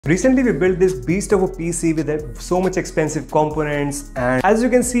Recently we built this beast of a PC with so much expensive components, and as you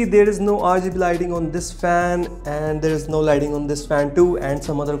can see there is no RGB lighting on this fan and there is no lighting on this fan too, and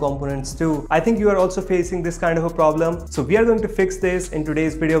some other components too. I think you are also facing this kind of a problem. So we are going to fix this in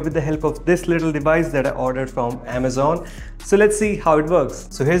today's video with the help of this little device that I ordered from Amazon. So let's see how it works.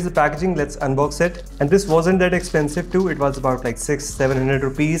 So here's the packaging, let's unbox it. And this wasn't that expensive too, it was about like 600-700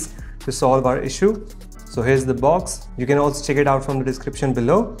 rupees to solve our issue. So here's the box. You can also check it out from the description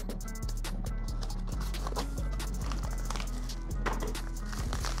below.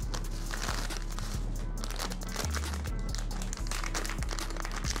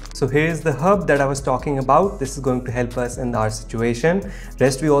 So here's the hub that I was talking about. This is going to help us in our situation.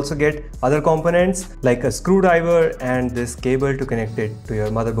 Rest we also get other components like a screwdriver and this cable to connect it to your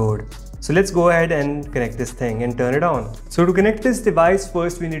motherboard. So let's go ahead and connect this thing and turn it on. So to connect this device,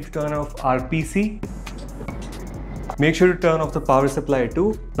 first we need to turn off our PC. Make sure to turn off the power supply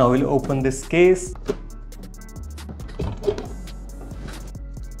too. Now we'll open this case.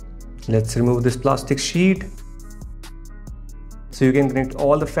 Let's remove this plastic sheet. So you can connect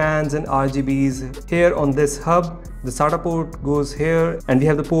all the fans and RGBs here on this hub. The SATA port goes here and we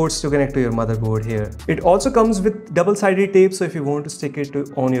have the ports to connect to your motherboard here. It also comes with double-sided tape, so if you want to stick it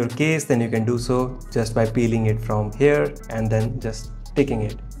on your case, then you can do so just by peeling it from here and then just sticking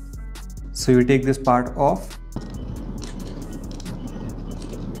it. So you take this part off.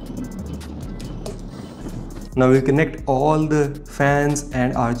 Now we'll connect all the fans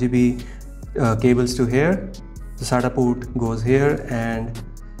and RGB cables to here. The SATA port goes here and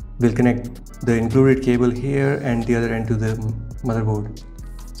we'll connect the included cable here and the other end to the motherboard.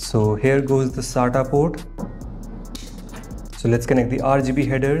 So here goes the SATA port. So let's connect the RGB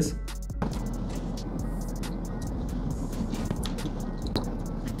headers.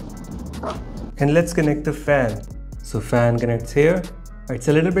 And let's connect the fan. So fan connects here. It's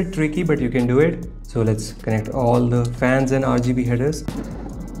a little bit tricky, but you can do it. So let's connect all the fans and RGB headers.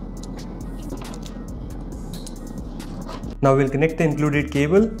 Now we'll connect the included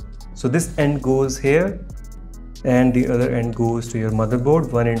cable. So this end goes here and the other end goes to your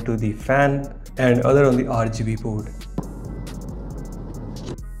motherboard, one into the fan and other on the RGB port.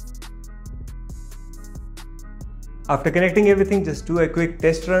 After connecting everything, just do a quick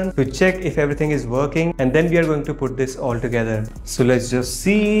test run to check if everything is working, and then we are going to put this all together. So let's just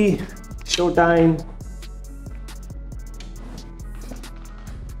see. Showtime.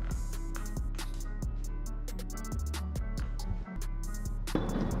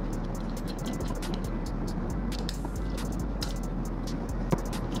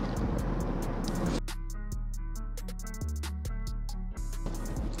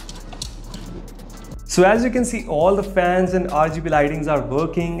 So as you can see, all the fans and RGB lightings are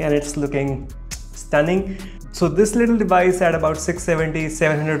working and it's looking stunning. So this little device at about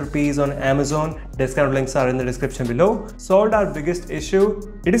 670-700 rupees on Amazon. Discount links are in the description below. Solved our biggest issue.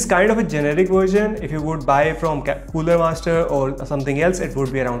 It is kind of a generic version. If you would buy from Cooler Master or something else, it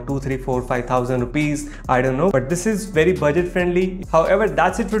would be around 2, 3, 4, 5,000 rupees. I don't know, but this is very budget friendly. However,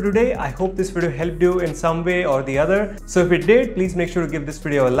 that's it for today. I hope this video helped you in some way or the other. So if it did, please make sure to give this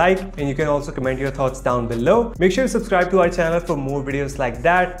video a like, and you can also comment your thoughts down below. Make sure to subscribe to our channel for more videos like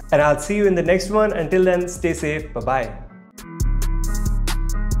that, and I'll see you in the next one. Until then, stay safe. Bye-bye.